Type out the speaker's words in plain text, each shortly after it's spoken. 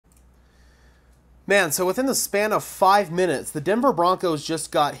Man, so within the span of 5 minutes, the Denver Broncos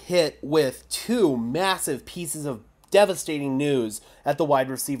just got hit with two massive pieces of devastating news at the wide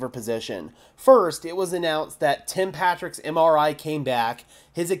receiver position. First, it was announced that Tim Patrick's MRI came back.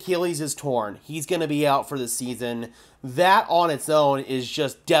 His Achilles is torn. He's going to be out for the season. That on its own is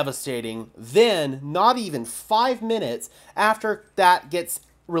just devastating. Then, not even 5 minutes after that gets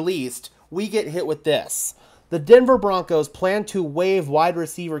released, we get hit with this. The Denver Broncos plan to waive wide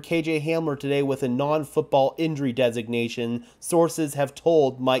receiver KJ Hamler today with a non-football injury designation, sources have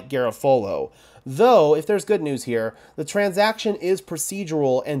told Mike Garafolo. Though, if there's good news here, the transaction is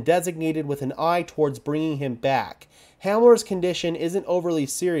procedural and designated with an eye towards bringing him back. Hamler's condition isn't overly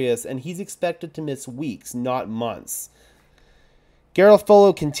serious and he's expected to miss weeks, not months.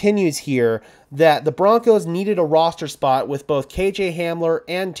 Garafolo continues here that the Broncos needed a roster spot with both KJ Hamler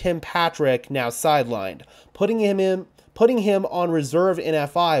and Tim Patrick now sidelined. Putting him on reserve in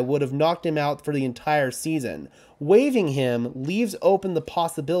FI would have knocked him out for the entire season. Waiving him leaves open the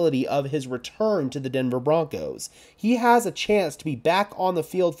possibility of his return to the Denver Broncos. He has a chance to be back on the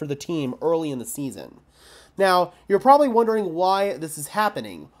field for the team early in the season. Now, you're probably wondering why this is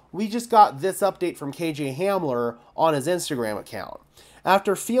happening. We just got this update from KJ Hamler on his Instagram account.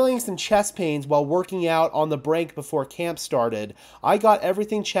 After feeling some chest pains while working out on the break before camp started, I got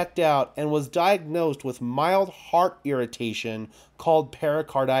everything checked out and was diagnosed with mild heart irritation called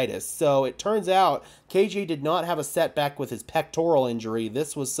pericarditis. So it turns out KJ did not have a setback with his pectoral injury.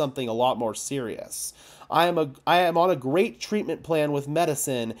 This was something a lot more serious. I am on a great treatment plan with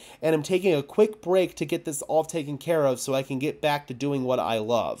medicine and am taking a quick break to get this all taken care of so I can get back to doing what I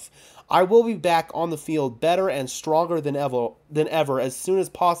love. I will be back on the field better and stronger than ever as soon as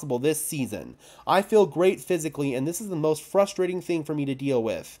possible this season. I feel great physically, and this is the most frustrating thing for me to deal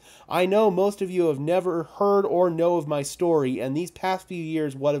with. I know most of you have never heard or know of my story, and these past few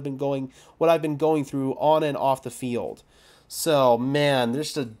years what I've been going through on and off the field. So, man,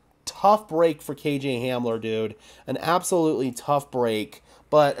 there's a tough break for KJ Hamler, dude. An absolutely tough break.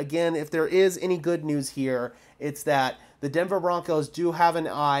 But again, if there is any good news here, it's that the Denver Broncos do have an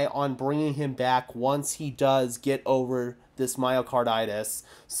eye on bringing him back once he does get over this myocarditis.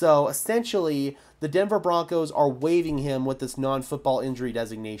 So essentially, the Denver Broncos are waiving him with this non-football injury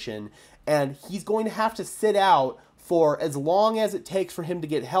designation, and he's going to have to sit out for as long as it takes for him to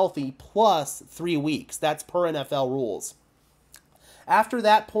get healthy, plus 3 weeks. That's per NFL rules. After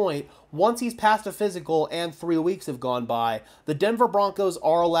that point, once he's passed a physical and 3 weeks have gone by, the Denver Broncos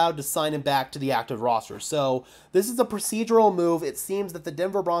are allowed to sign him back to the active roster. So this is a procedural move. It seems that the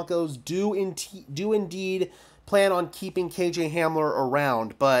Denver Broncos do indeed plan on keeping KJ Hamler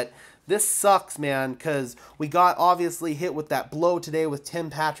around, but this sucks, man, because we got obviously hit with that blow today with Tim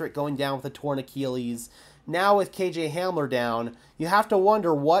Patrick going down with a torn Achilles. Now with KJ Hamler down, you have to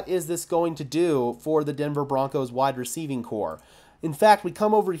wonder, what is this going to do for the Denver Broncos wide receiving core? In fact, we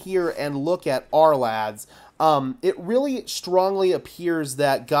come over here and look at our lads. It really strongly appears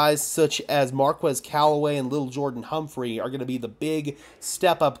that guys such as Marquez Callaway and Little Jordan Humphrey are going to be the big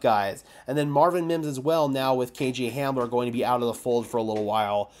step-up guys. And then Marvin Mims as well, now with KJ Hamler going to be out of the fold for a little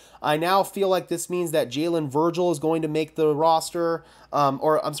while. I now feel like this means that Jalen Virgil is going to make the roster. He's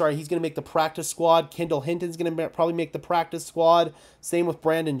going to make the practice squad. Kendall Hinton's going to probably make the practice squad. Same with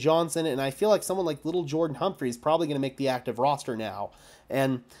Brandon Johnson. And I feel like someone like Little Jordan Humphrey is probably going to make the active roster now.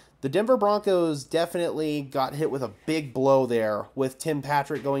 And the Denver Broncos definitely got hit with a big blow there with Tim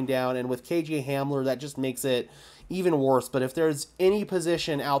Patrick going down, and with KJ Hamler, that just makes it even worse. But if there's any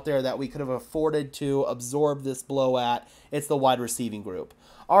position out there that we could have afforded to absorb this blow at, it's the wide receiving group.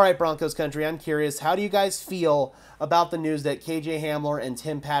 All right, Broncos country, I'm curious, how do you guys feel about the news that KJ Hamler and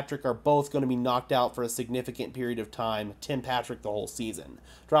Tim Patrick are both going to be knocked out for a significant period of time, Tim Patrick the whole season?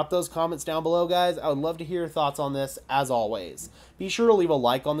 Drop those comments down below, guys. I would love to hear your thoughts on this, as always. Be sure to leave a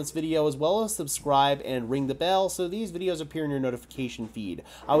like on this video, as well as subscribe and ring the bell so these videos appear in your notification feed.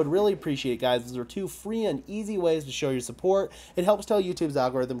 I would really appreciate it, guys. These are two free and easy ways to show your support. It helps tell YouTube's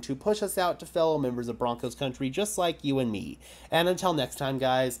algorithm to push us out to fellow members of Broncos country, just like you and me. And until next time,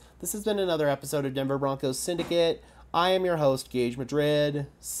 guys, this has been another episode of Denver Broncos Syndicate. I am your host, Gage Madrid,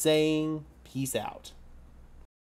 saying peace out.